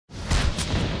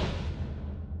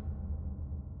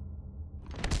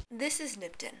This is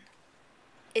Nipton.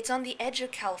 It's on the edge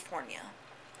of California,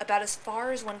 about as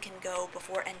far as one can go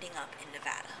before ending up in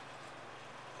Nevada.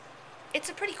 It's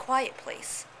a pretty quiet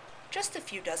place, just a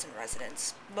few dozen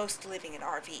residents, most living in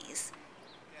RVs.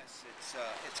 Yes,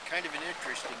 it's kind of an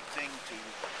interesting thing to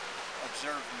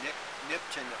observe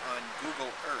Nipton on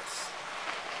Google Earth.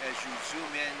 As you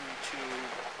zoom into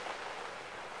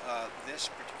this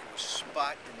particular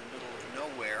spot in the middle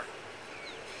of nowhere,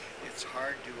 it's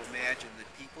hard to imagine that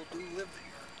people do live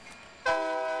here.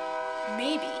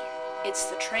 Maybe it's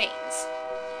the trains.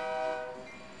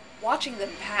 Watching them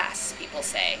pass, people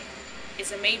say,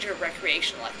 is a major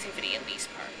recreational activity in these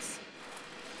parts.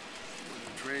 When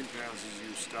the train passes,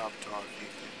 you stop talking.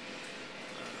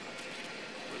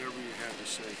 Whatever you have to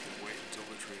say can wait until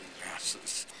the train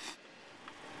passes.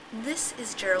 This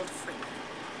is Gerald Freeman.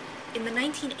 In the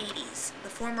 1980s, the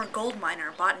former gold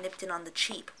miner bought Nipton on the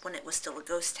cheap when it was still a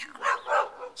ghost town.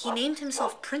 He named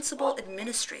himself principal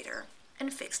administrator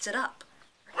and fixed it up.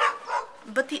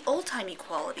 But the old-timey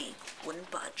quality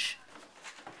wouldn't budge.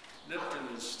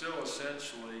 Nipton is still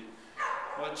essentially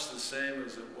much the same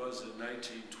as it was in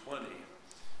 1920.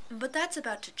 But that's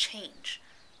about to change.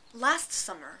 Last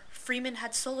summer, Freeman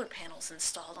had solar panels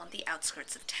installed on the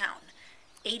outskirts of town,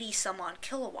 80-some-odd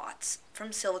kilowatts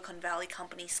from Silicon Valley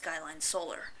company Skyline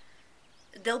Solar.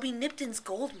 They'll be Nipton's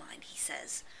gold mine, he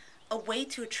says, a way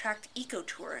to attract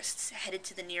eco-tourists headed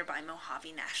to the nearby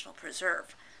Mojave National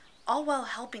Preserve, all while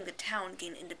helping the town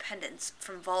gain independence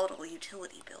from volatile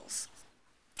utility bills.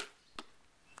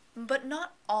 But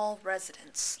not all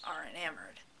residents are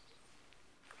enamored.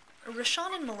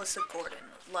 Rashawn and Melissa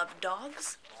Gordon love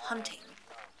dogs, hunting,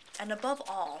 and above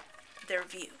all, their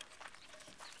view.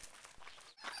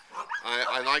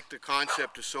 I like the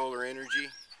concept of solar energy.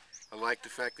 I like the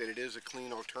fact that it is a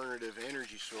clean alternative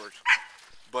energy source,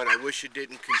 but I wish it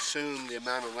didn't consume the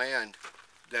amount of land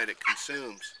that it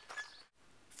consumes.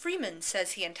 Freeman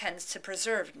says he intends to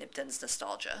preserve Nipton's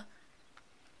nostalgia.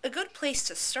 A good place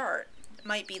to start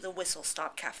might be the Whistle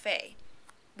Stop Cafe,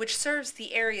 which serves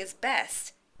the area's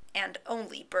best and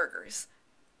only burgers.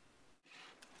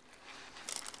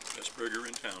 Best burger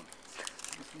in town.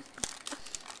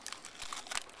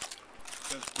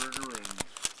 Best burger in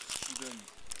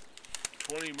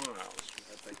 20 miles.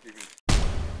 I think you're gonna